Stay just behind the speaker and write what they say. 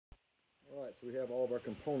Alright, so we have all of our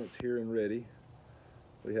components here and ready.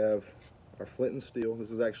 We have our flint and steel.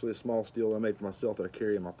 This is actually a small steel I made for myself that I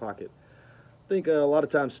carry in my pocket. I think a lot of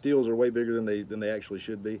times steels are way bigger than they actually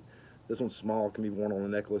should be. This one's small, can be worn on a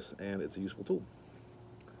necklace, and it's a useful tool.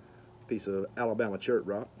 Piece of Alabama chert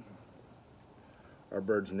rock. Our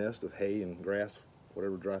bird's nest of hay and grass,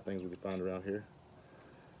 whatever dry things we can find around here.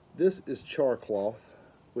 This is char cloth,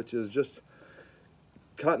 which is just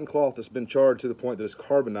cotton cloth that's been charred to the point that it's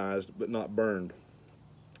carbonized but not burned.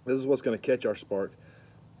 This is what's going to catch our spark,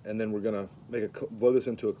 and then we're going to blow this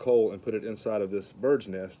into a coal and put it inside of this bird's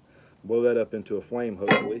nest, blow that up into a flame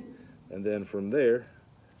hopefully, and then from there,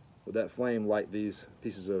 with that flame, light these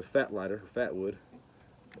pieces of fat lighter, fat wood,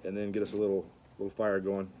 and then get us a little fire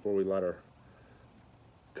going before we light our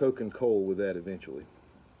coke and coal with that eventually.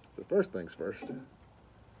 So first things first,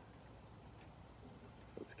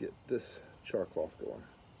 let's get this char cloth going.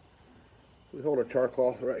 So we hold our char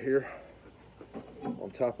cloth right here on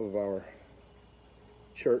top of our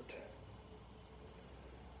chert.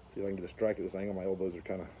 See if I can get a strike at this angle. My elbows are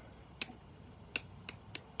kind of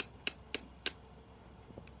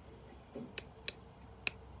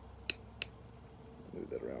move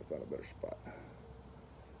that around, find a better spot.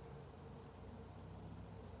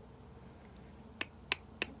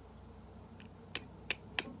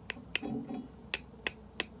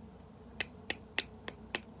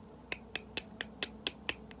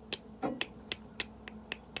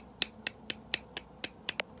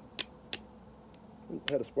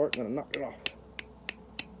 Had a spark, and then I knocked it off.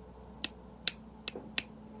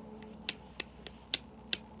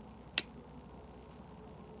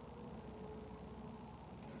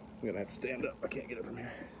 I'm gonna have to stand up. I can't get it from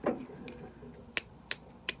here.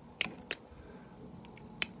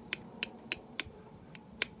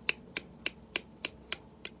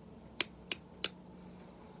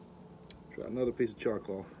 Try another piece of char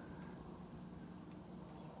cloth.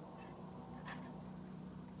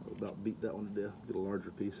 About beat that one to death. Get a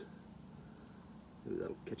larger piece. Maybe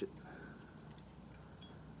that'll catch it.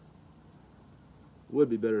 Would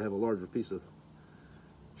be better to have a larger piece of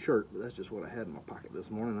shirt, but that's just what I had in my pocket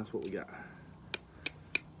this morning. That's what we got.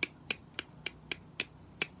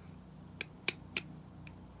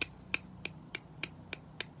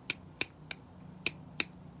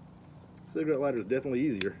 Cigarette lighter is definitely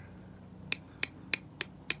easier.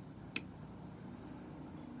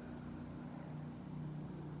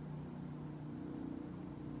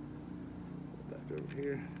 Over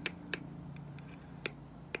here.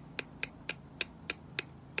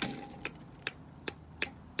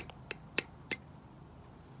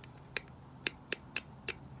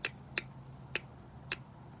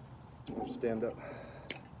 Stand up.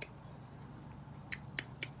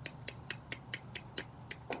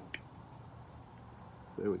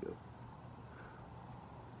 There we go.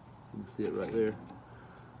 You can see it right there.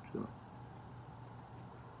 Just gonna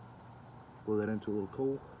blow that into a little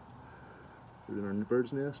coal. We're in our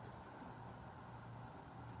bird's nest.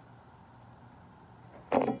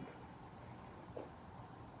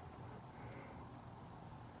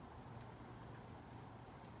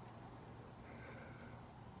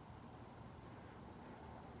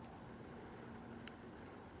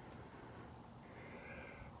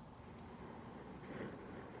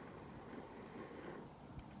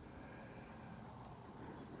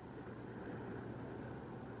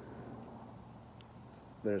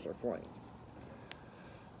 There's our flame.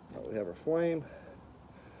 Now we have our flame,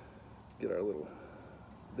 get our little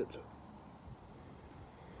bits of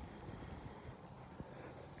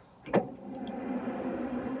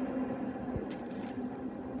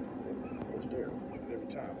forced air every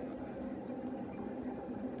time.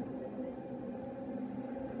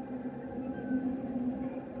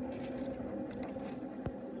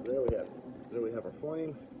 So there we have it. There we have our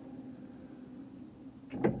flame.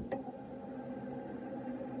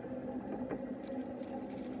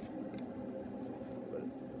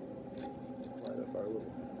 Our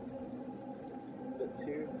little bits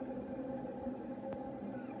here.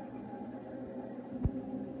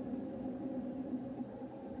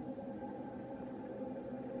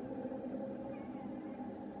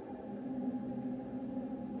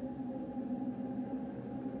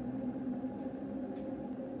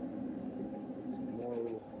 Some more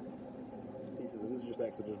little pieces of this. Just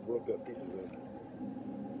actually just broke up pieces of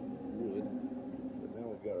wood. But now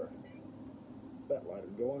we've got our fat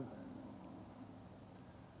lighter going.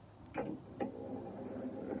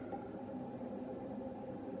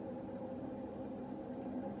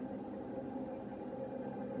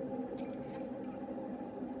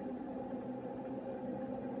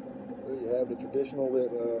 There you have the traditional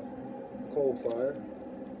lit coal fire,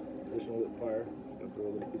 traditional lit fire. I'm going to throw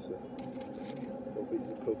a little pieces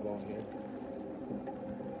of coke on here.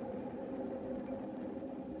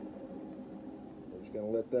 We're just gonna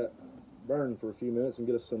let that burn for a few minutes and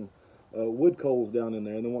get us some wood coals down in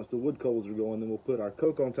there. And then once the wood coals are going, then we'll put our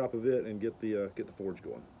coke on top of it and get the forge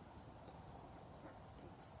going.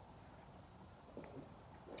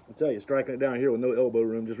 I tell you, striking it down here with no elbow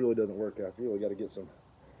room just really doesn't work out. You really got to get some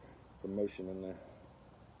motion in there.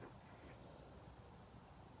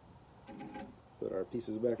 Put our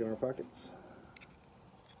pieces back in our pockets.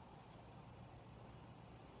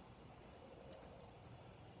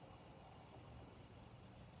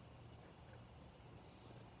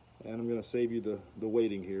 And I'm going to save you the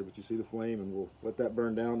waiting here, but you see the flame, and we'll let that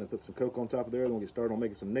burn down and put some coke on top of there. Then we'll get started on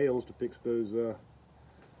making some nails to fix those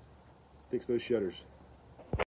shutters.